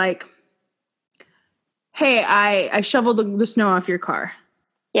where you're like, hey, I shoveled the snow off your car.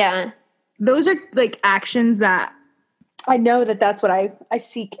 Yeah. Those are like actions that I know that's what I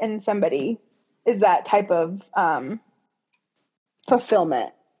seek in somebody, is that type of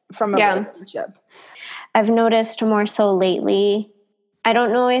fulfillment from a relationship. I've noticed more so lately. I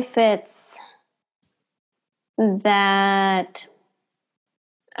don't know if it's that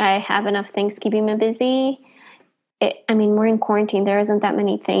I have enough things keeping me busy. I mean, we're in quarantine. There isn't that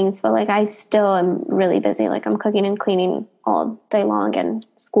many things, but like I still am really busy. Like I'm cooking and cleaning all day long and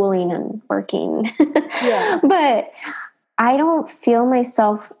schooling and working. Yeah. But I don't feel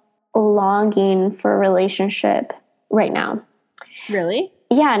myself longing for a relationship right now. Really?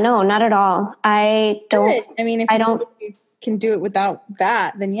 Yeah, no, not at all. I don't. Good. I mean, if you can do it without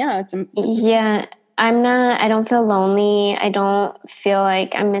that, then yeah, yeah. I'm not. I don't feel lonely. I don't feel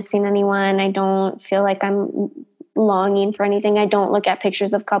like I'm missing anyone. I don't feel like I'm longing for anything. I don't look at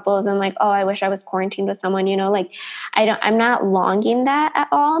pictures of couples and like, oh, I wish I was quarantined with someone. You know, like I'm not longing that at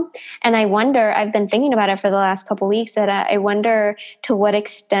all. And I wonder. I've been thinking about it for the last couple of weeks. That I wonder to what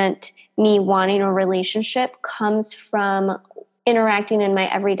extent me wanting a relationship comes from interacting in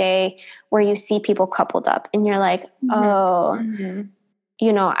my everyday, where you see people coupled up and you're like, oh,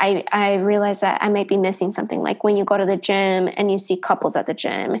 you know, I realize that I might be missing something. Like when you go to the gym and you see couples at the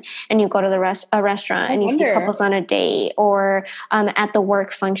gym, and you go to a restaurant and you see couples on a date, or at the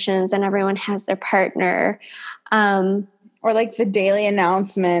work functions and everyone has their partner. Or like the daily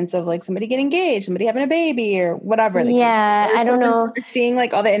announcements of like somebody getting engaged, somebody having a baby or whatever. Like, yeah, I don't know. Seeing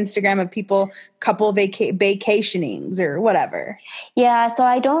like all the Instagram of people couple vacationings or whatever. Yeah, so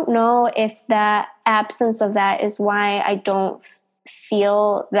I don't know if that absence of that is why I don't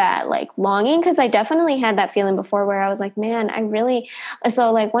feel that like longing, because I definitely had that feeling before where I was like, man, I really.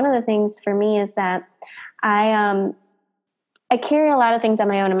 So like one of the things for me is that I carry a lot of things on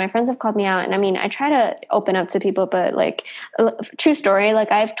my own, and my friends have called me out. And I mean, I try to open up to people, but like, true story,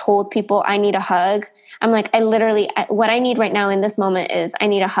 like I've told people I need a hug. I'm like, what I need right now in this moment is I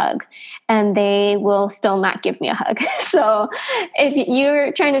need a hug, and they will still not give me a hug. So if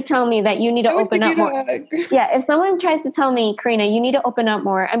you're trying to tell me that you need to open up more, yeah, if someone tries to tell me, Karina, you need to open up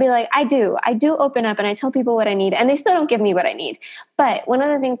more, I'd be like, I do open up, and I tell people what I need, and they still don't give me what I need. But one of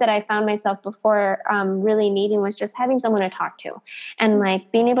the things that I found myself before really needing was just having someone to talk to. And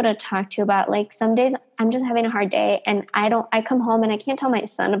like being able to talk to about like some days I'm just having a hard day and I come home and I can't tell my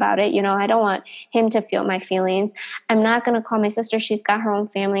son about it. You know, I don't want him to feel my feelings. I'm not going to call my sister. She's got her own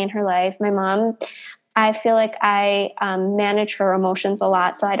family in her life. My mom, I feel like I manage her emotions a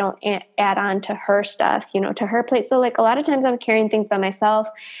lot, so I don't add on to her stuff, you know, to her plate. So like a lot of times I'm carrying things by myself.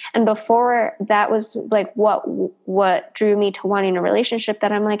 And before that was like what drew me to wanting a relationship,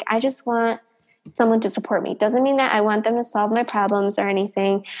 that I'm like, I just want someone to support me. Doesn't mean that I want them to solve my problems or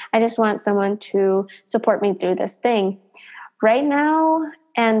anything. I just want someone to support me through this thing. Right now,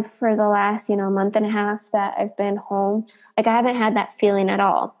 and for the last, you know, month and a half that I've been home, like I haven't had that feeling at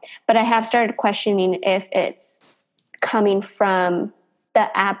all. But I have started questioning if it's coming from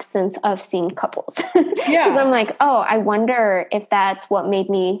the absence of seeing couples. Yeah. Because I'm like, oh, I wonder if that's what made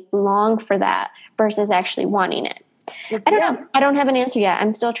me long for that versus actually wanting it. I don't know. I don't have an answer yet.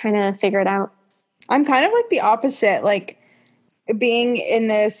 I'm still trying to figure it out. I'm kind of like the opposite, like being in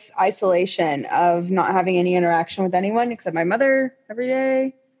this isolation of not having any interaction with anyone except my mother every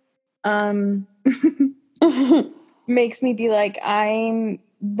day. Makes me be like, I'm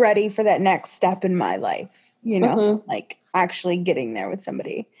ready for that next step in my life, you know, like actually getting there with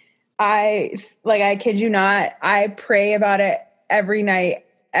somebody. I kid you not, I pray about it every night,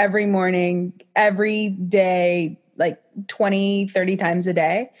 every morning, every day, like 20, 30 times a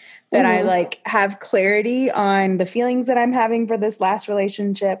day, that I like have clarity on the feelings that I'm having for this last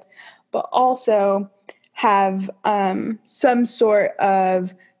relationship, but also have some sort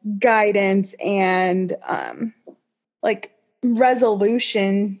of guidance and like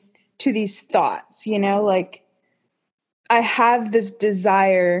resolution to these thoughts, you know, like I have this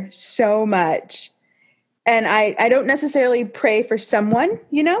desire so much, and I don't necessarily pray for someone,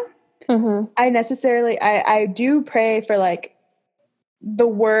 you know, I do pray for like the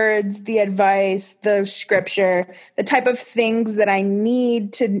words, the advice, the scripture, the type of things that I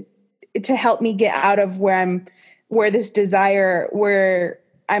need to help me get out of where I'm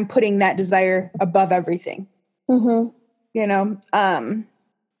putting that desire above everything. You know,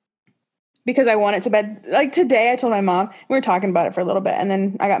 because I want it to bed. Like today I told my mom, we were talking about it for a little bit, and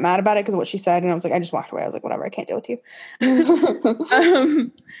then I got mad about it because of what she said, and I was like, I just walked away. I was like, whatever, I can't deal with you.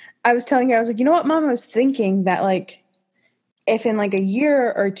 I was telling her, I was like, you know what, Mom, I was thinking that like if in like a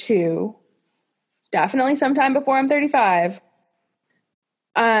year or two, definitely sometime before I'm 35,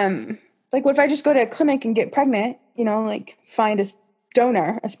 like what if I just go to a clinic and get pregnant, you know, like find a sperm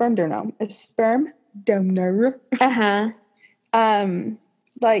donor.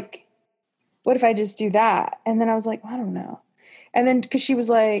 Like what if I just do that? And then I was like, I don't know. And then because she was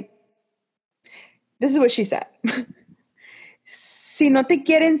like, this is what she said. Si no te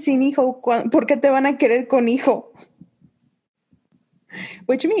quieren sin hijo, ¿por qué te van a querer con hijo?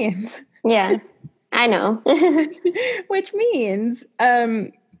 Which means. Yeah, I know. Which means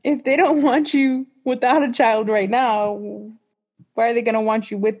if they don't want you without a child right now, why are they going to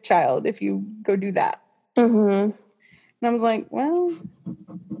want you with child if you go do that? And I was like, well,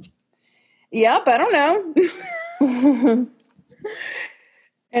 yep, I don't know.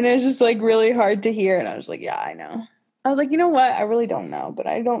 And it was just like really hard to hear. And I was like, yeah, I know. I was like, you know what? I really don't know, but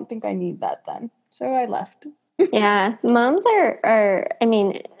I don't think I need that then. So I left. Yeah. Moms are, I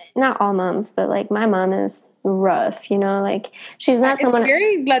mean, not all moms, but like my mom is rough, you know, like she's not someone.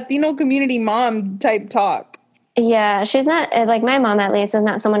 Very Latino community mom type talk. Yeah, she's not like my mom, at least, is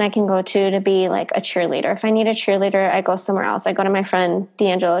not someone I can go to be like a cheerleader. If I need a cheerleader, I go somewhere else. I go to my friend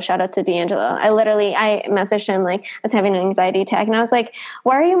D'Angelo. Shout out to D'Angelo. I messaged him like I was having an anxiety attack, and I was like,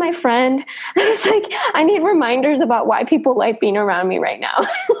 "Why are you my friend?" I was like, "I need reminders about why people like being around me right now."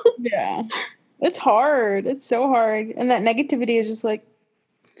 Yeah, it's hard. It's so hard, and that negativity is just like,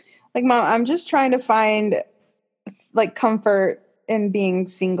 Mom, I'm just trying to find like comfort in being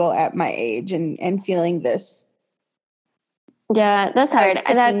single at my age and feeling this. Yeah, that's hard.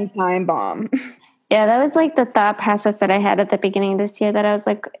 That's time bomb. Yeah, that was like the thought process that I had at the beginning of this year, that I was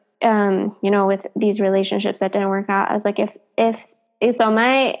like, you know, with these relationships that didn't work out, I was like, if so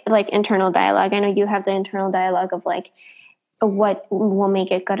my like internal dialogue, I know you have the internal dialogue of like what will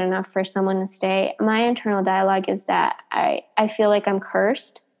make it good enough for someone to stay. My internal dialogue is that I feel like I'm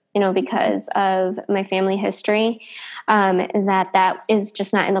cursed, you know, because of my family history, that is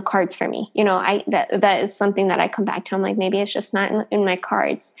just not in the cards for me. You know, that is something that I come back to. I'm like, maybe it's just not in my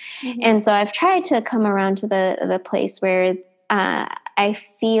cards. And so I've tried to come around to the place where I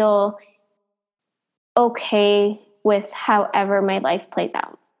feel okay with however my life plays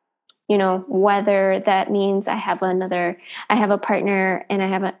out. You know, whether that means I have a partner, and I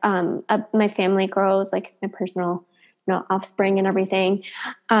have my family grows, like my personal, you know, offspring and everything,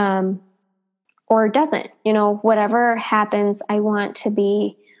 or doesn't, you know, whatever happens, I want to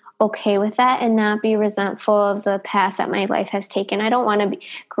be okay with that and not be resentful of the path that my life has taken. I don't want to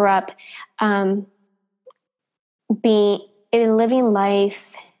grow up living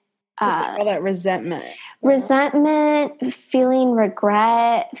life all that resentment, feeling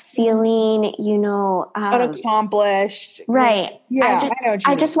regret, feeling, you know, unaccomplished. Right. Yeah,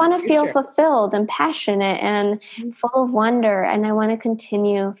 I just want to feel fulfilled and passionate and full of wonder. And I want to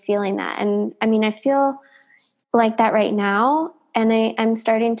continue feeling that. And I mean, I feel like that right now. And I'm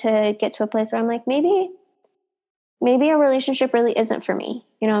starting to get to a place where I'm like, maybe a relationship really isn't for me,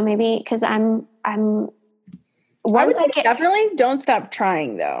 you know, maybe because definitely don't stop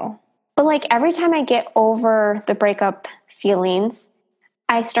trying though. But like every time I get over the breakup feelings,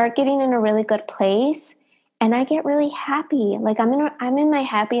 I start getting in a really good place and I get really happy. Like I'm in my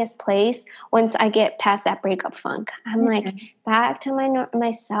happiest place once I get past that breakup funk. I'm like back to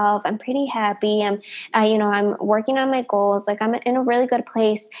myself. I'm pretty happy. I'm working on my goals. Like I'm in a really good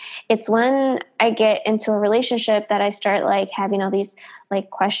place. It's when I get into a relationship that I start like having all these like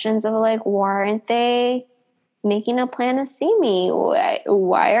questions of like, why aren't they making a plan to see me?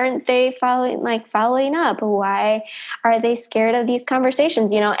 Why aren't they following up? Why are they scared of these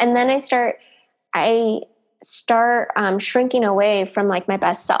conversations? You know, and then I start shrinking away from like my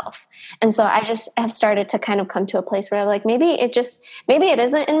best self. And so I just have started to kind of come to a place where I'm like, maybe it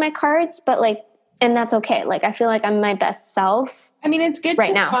isn't in my cards, but like, and that's okay. Like, I feel like I'm my best self. I mean, it's good right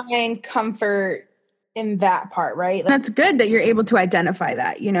to now. Find comfort in that part, right? That's good that you're able to identify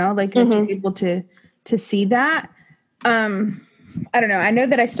that, you know, like that you're able to see that. I don't know. I know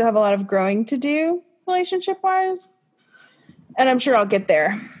that I still have a lot of growing to do relationship wise, and I'm sure I'll get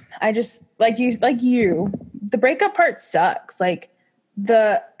there. I just like you, the breakup part sucks. Like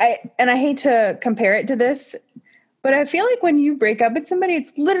I hate to compare it to this, but I feel like when you break up with somebody,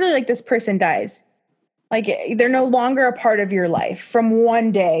 it's literally like this person dies. Like they're no longer a part of your life from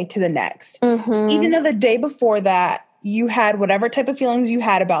one day to the next. Even though the day before that you had whatever type of feelings you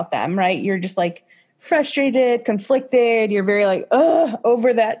had about them, right? You're just like frustrated, conflicted. You're very like,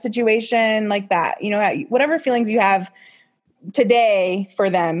 over that situation, like that, you know, whatever feelings you have today for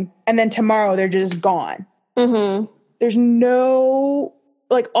them. And then tomorrow they're just gone. There's no,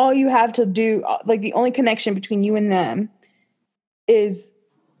 like all you have to do, like the only connection between you and them is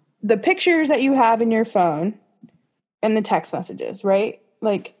the pictures that you have in your phone and the text messages, right?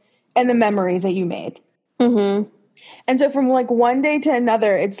 Like, and the memories that you made. And so from like one day to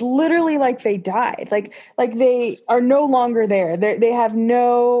another, it's literally like they died. Like they are no longer there. You have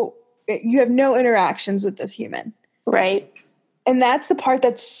no interactions with this human. Right. And that's the part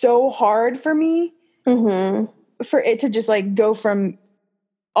that's so hard for me, for it to just like go from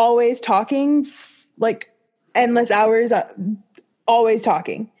always talking, like endless hours, always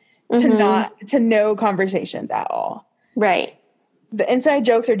talking, to no conversations at all. Right. The inside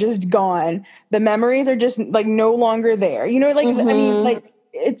jokes are just gone. The memories are just like no longer there. You know, like, I mean, like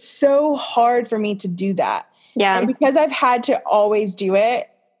it's so hard for me to do that. Yeah. And because I've had to always do it,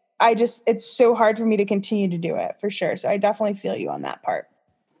 it's so hard for me to continue to do it for sure. So I definitely feel you on that part.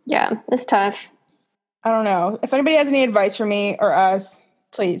 Yeah, it's tough. I don't know. If anybody has any advice for me or us,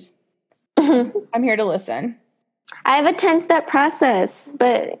 please. I'm here to listen. I have a 10-step process,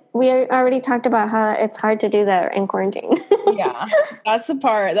 but we already talked about how it's hard to do that in quarantine. Yeah, that's the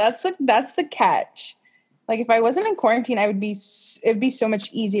part. That's the catch. Like if I wasn't in quarantine, it'd be so much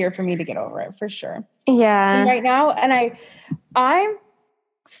easier for me to get over it for sure. Yeah. And right now, and I'm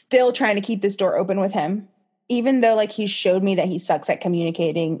still trying to keep this door open with him, even though like he showed me that he sucks at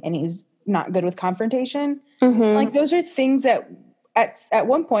communicating and he's not good with confrontation. Like those are things that at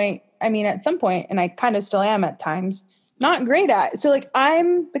one point, I mean, at some point, and I kind of still am at times, not great at. So like,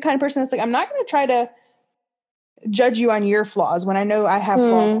 I'm the kind of person that's like, I'm not going to try to judge you on your flaws when I know I have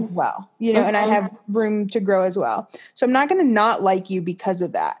flaws as well, you know, and I have room to grow as well. So I'm not going to not like you because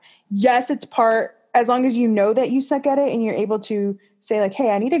of that. Yes, it's part, as long as you know that you suck at it and you're able to say like, hey,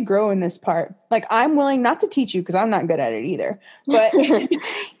 I need to grow in this part. Like I'm willing not to teach you because I'm not good at it either, but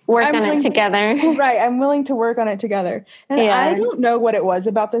work on it together. Right. I'm willing to work on it together. And I don't know what it was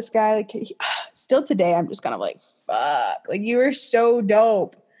about this guy. Like still today, I'm just kind of like, fuck, like you were so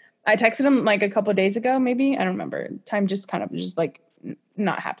dope. I texted him like a couple of days ago, maybe. I don't remember. Time just kind of just like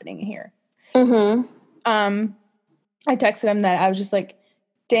not happening here. I texted him that I was just like,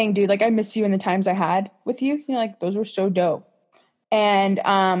 dang, dude, like I miss you and the times I had with you. You know, like those were so dope.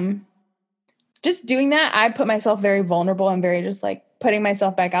 And just doing that, I put myself very vulnerable and very just like putting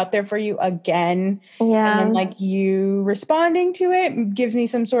myself back out there for you again. Yeah. And then like you responding to it gives me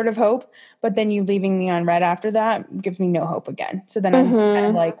some sort of hope, but then you leaving me on red after that gives me no hope again. So then I'm kind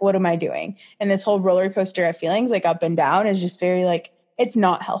of like, what am I doing? And this whole roller coaster of feelings, like up and down, is just very like, it's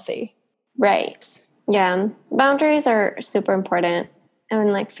not healthy. Right. Yeah. Boundaries are super important,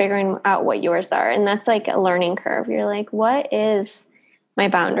 and like figuring out what yours are. And that's like a learning curve. You're like, what is my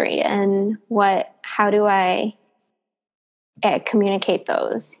boundary, and how do I communicate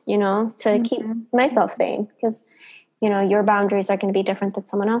those, to keep myself sane? Because, your boundaries are going to be different than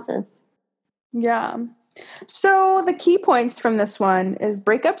someone else's. Yeah. So the key points from this one is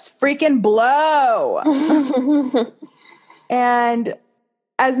breakups freaking blow. And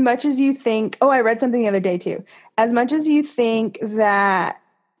as much as you think, I read something the other day too. As much as you think that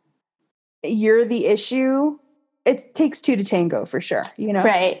you're the issue, it takes two to tango for sure,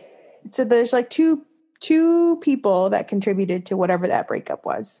 Right. So there's like two people that contributed to whatever that breakup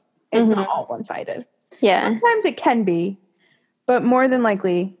was. It's not all one-sided. Yeah. Sometimes it can be, but more than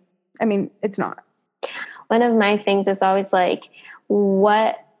likely, I mean, it's not. One of my things is always like,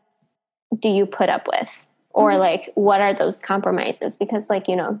 what do you put up with? Or like, what are those compromises? Because like,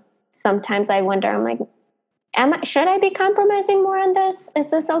 sometimes I wonder, I'm like, should I be compromising more on this?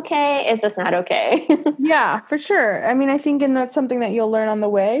 Is this okay? Is this not okay? Yeah, for sure. I mean, I think, and that's something that you'll learn on the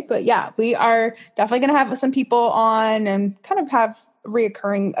way, but yeah, we are definitely going to have some people on and kind of have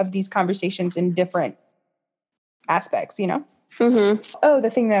reoccurring of these conversations in different aspects,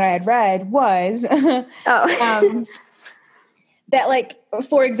 the thing that I had read was that, like,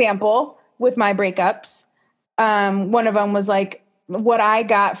 for example, with my breakups, one of them was like, what I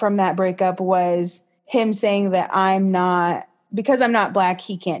got from that breakup was him saying that because I'm not Black,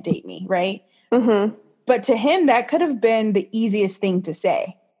 he can't date me, right? But to him, that could have been the easiest thing to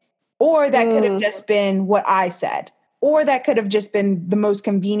say, or that could have just been what I said, or that could have just been the most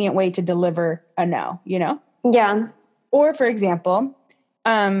convenient way to deliver a no, Yeah. Or, for example,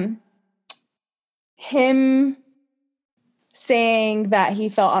 him saying that he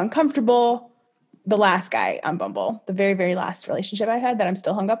felt uncomfortable, the last guy on Bumble, the very, very last relationship I had that I'm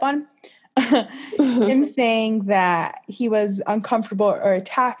still hung up on, him saying that he was uncomfortable or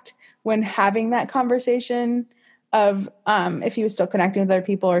attacked when having that conversation of if he was still connecting with other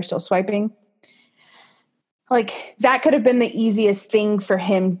people or still swiping. Like, that could have been the easiest thing for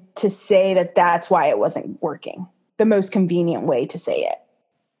him to say, that's why it wasn't working. The most convenient way to say it.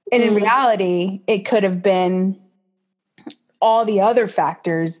 And in reality, it could have been all the other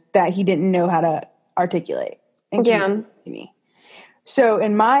factors that he didn't know how to articulate. And me. So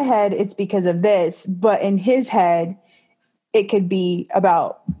in my head, it's because of this, but in his head, it could be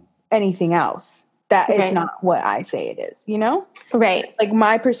about anything else. That it's not what I say it is, Right. So like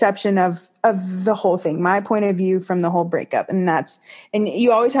my perception of the whole thing, my point of view from the whole breakup. And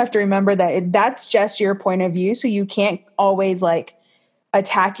you always have to remember that that's just your point of view. So you can't always like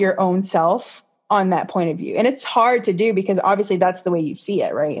attack your own self on that point of view. And it's hard to do because obviously that's the way you see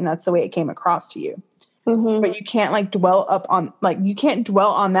it. Right. And that's the way it came across to you. But you can't like dwell on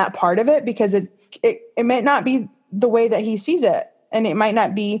that part of it because it might not be the way that he sees it. And it might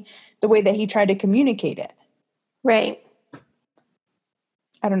not be the way that he tried to communicate it. Right.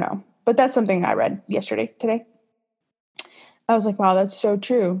 I don't know. But that's something I read today. I was like, wow, that's so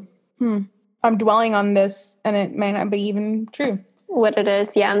true. I'm dwelling on this and it may not be even true. What it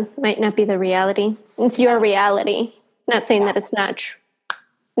is, yeah. Might not be the reality. It's your reality. Not saying that it's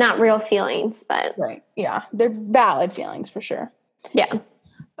not real feelings, but... Right. Yeah. They're valid feelings for sure. Yeah.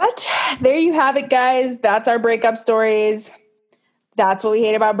 But there you have it, guys. That's our breakup stories. That's what we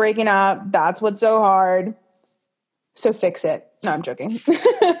hate about breaking up. That's what's so hard. So fix it. No, I'm joking.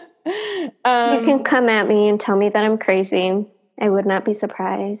 You can come at me and tell me that I'm crazy. I would not be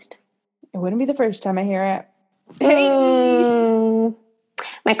surprised. It wouldn't be the first time I hear it. Hey!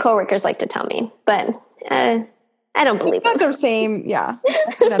 My coworkers like to tell me, but I don't believe them. Not the same. Yeah.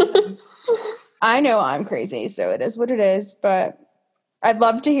 I know I'm crazy, so it is what it is. But I'd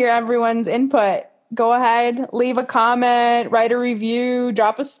love to hear everyone's input. Go ahead, leave a comment, write a review,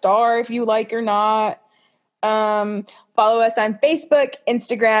 drop a star if you like or not. Follow us on Facebook,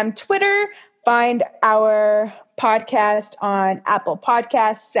 Instagram, Twitter. Find our podcast on Apple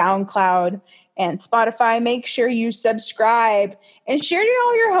Podcasts, SoundCloud, and Spotify. Make sure you subscribe and share it to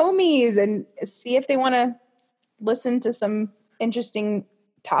all your homies and see if they want to listen to some interesting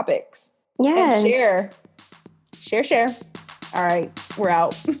topics. Yeah. And share. All right, we're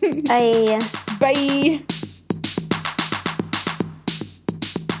out. Bye. Bye.